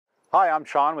Hi, I'm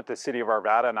Sean with the City of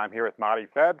Arvada, and I'm here with Madi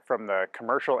Fed from the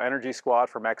Commercial Energy Squad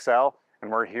from Xcel, and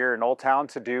we're here in Olde Town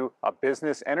to do a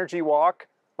business energy walk.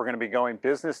 We're going to be going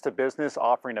business to business,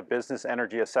 offering a business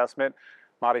energy assessment.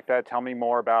 Madi Fed, tell me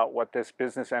more about what this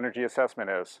business energy assessment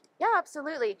is. Yeah,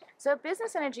 absolutely. So a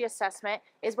business energy assessment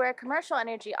is where a commercial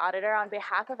energy auditor on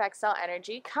behalf of Xcel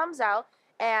Energy comes out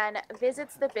and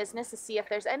visits the business to see if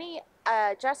there's any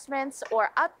adjustments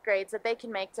or upgrades that they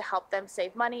can make to help them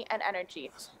save money and energy.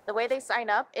 The way they sign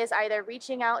up is either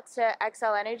reaching out to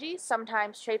Xcel Energy,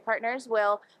 sometimes trade partners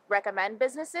will recommend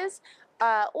businesses,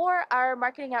 or our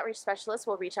marketing outreach specialists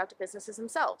will reach out to businesses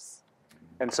themselves.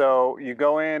 And so you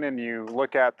go in and you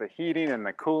look at the heating and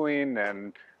the cooling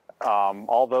and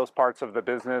all those parts of the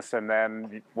business, and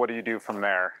then what do you do from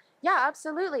there? Yeah,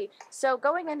 absolutely. So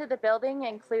going into the building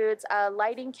includes a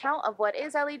lighting count of what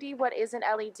is LED, what isn't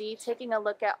LED, taking a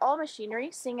look at all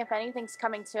machinery, seeing if anything's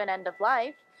coming to an end of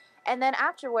life. And then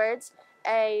afterwards,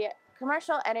 a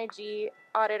commercial energy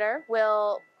auditor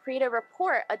will create a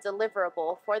report, a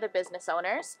deliverable for the business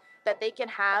owners that they can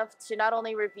have to not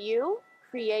only review,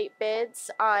 create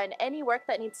bids on any work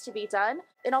that needs to be done,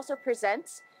 and also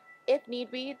present, if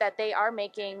need be, that they are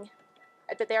making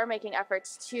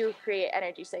efforts to create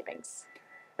energy savings.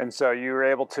 And so you were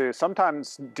able to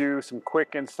sometimes do some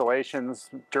quick installations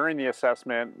during the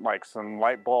assessment, like some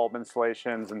light bulb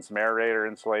installations and some aerator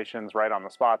installations right on the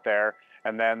spot there.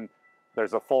 And then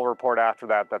there's a full report after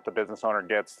that that the business owner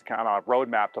gets, kind of a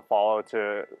roadmap to follow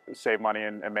to save money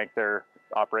and make their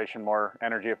operation more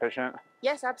energy efficient.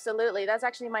 Yes, absolutely. That's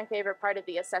actually my favorite part of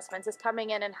the assessments, is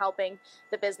coming in and helping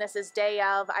the businesses day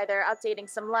of, either updating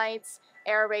some lights,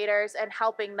 aerators, and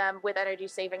helping them with energy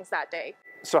savings that day.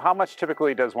 So how much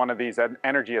typically does one of these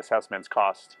energy assessments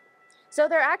cost? So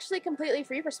they're actually completely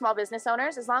free for small business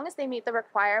owners as long as they meet the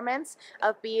requirements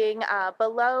of being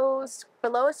below a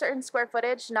certain square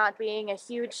footage, not being a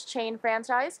huge chain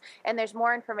franchise, and there's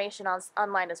more information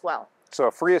online as well. So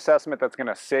a free assessment that's going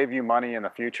to save you money in the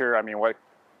future. I mean,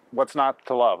 what's not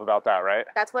to love about that, right?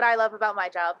 That's what I love about my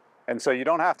job. And so you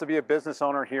don't have to be a business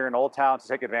owner here in Olde Town to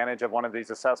take advantage of one of these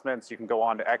assessments. You can go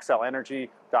on to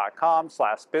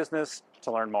XcelEnergy.com/business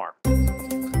to learn more.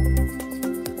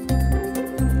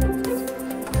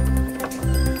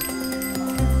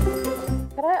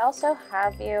 Could I also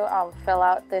have you fill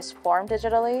out this form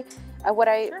digitally?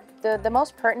 Sure. The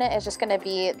most pertinent is just going to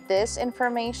be this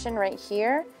information right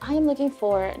here. I am looking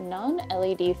for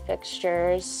non-LED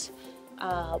fixtures,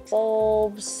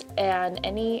 bulbs, and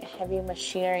any heavy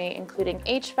machinery, including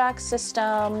HVAC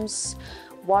systems,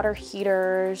 water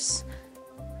heaters,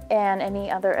 and any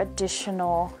other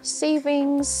additional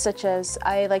savings, such as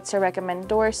I like to recommend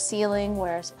door sealing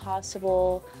where as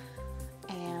possible,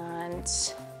 and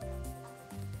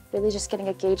really just getting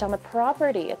a gauge on the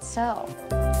property itself.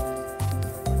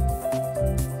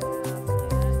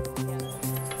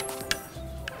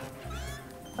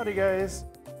 Howdy guys.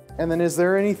 And then is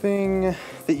there anything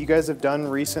that you guys have done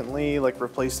recently, like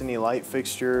replaced any light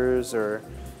fixtures or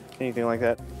anything like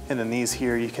that? And then these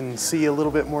here, you can see a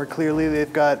little bit more clearly.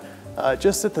 They've got,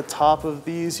 just at the top of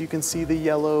these, you can see the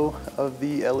yellow of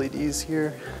the LEDs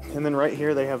here. And then right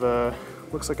here, they have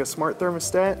looks like a smart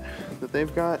thermostat that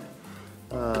they've got.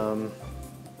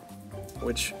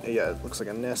 Which, yeah, it looks like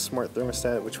a Nest smart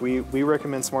thermostat, which we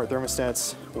recommend smart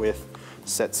thermostats with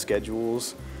set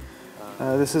schedules.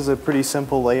 This is a pretty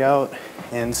simple layout,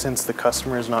 and since the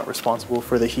customer is not responsible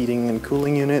for the heating and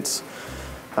cooling units,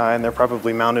 and they're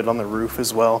probably mounted on the roof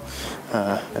as well,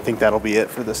 I think that'll be it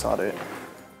for this audit.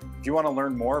 If you want to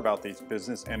learn more about these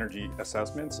business energy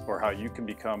assessments or how you can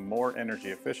become more energy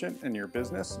efficient in your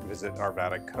business, visit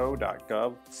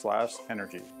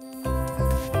ArvadaCO.gov/energy.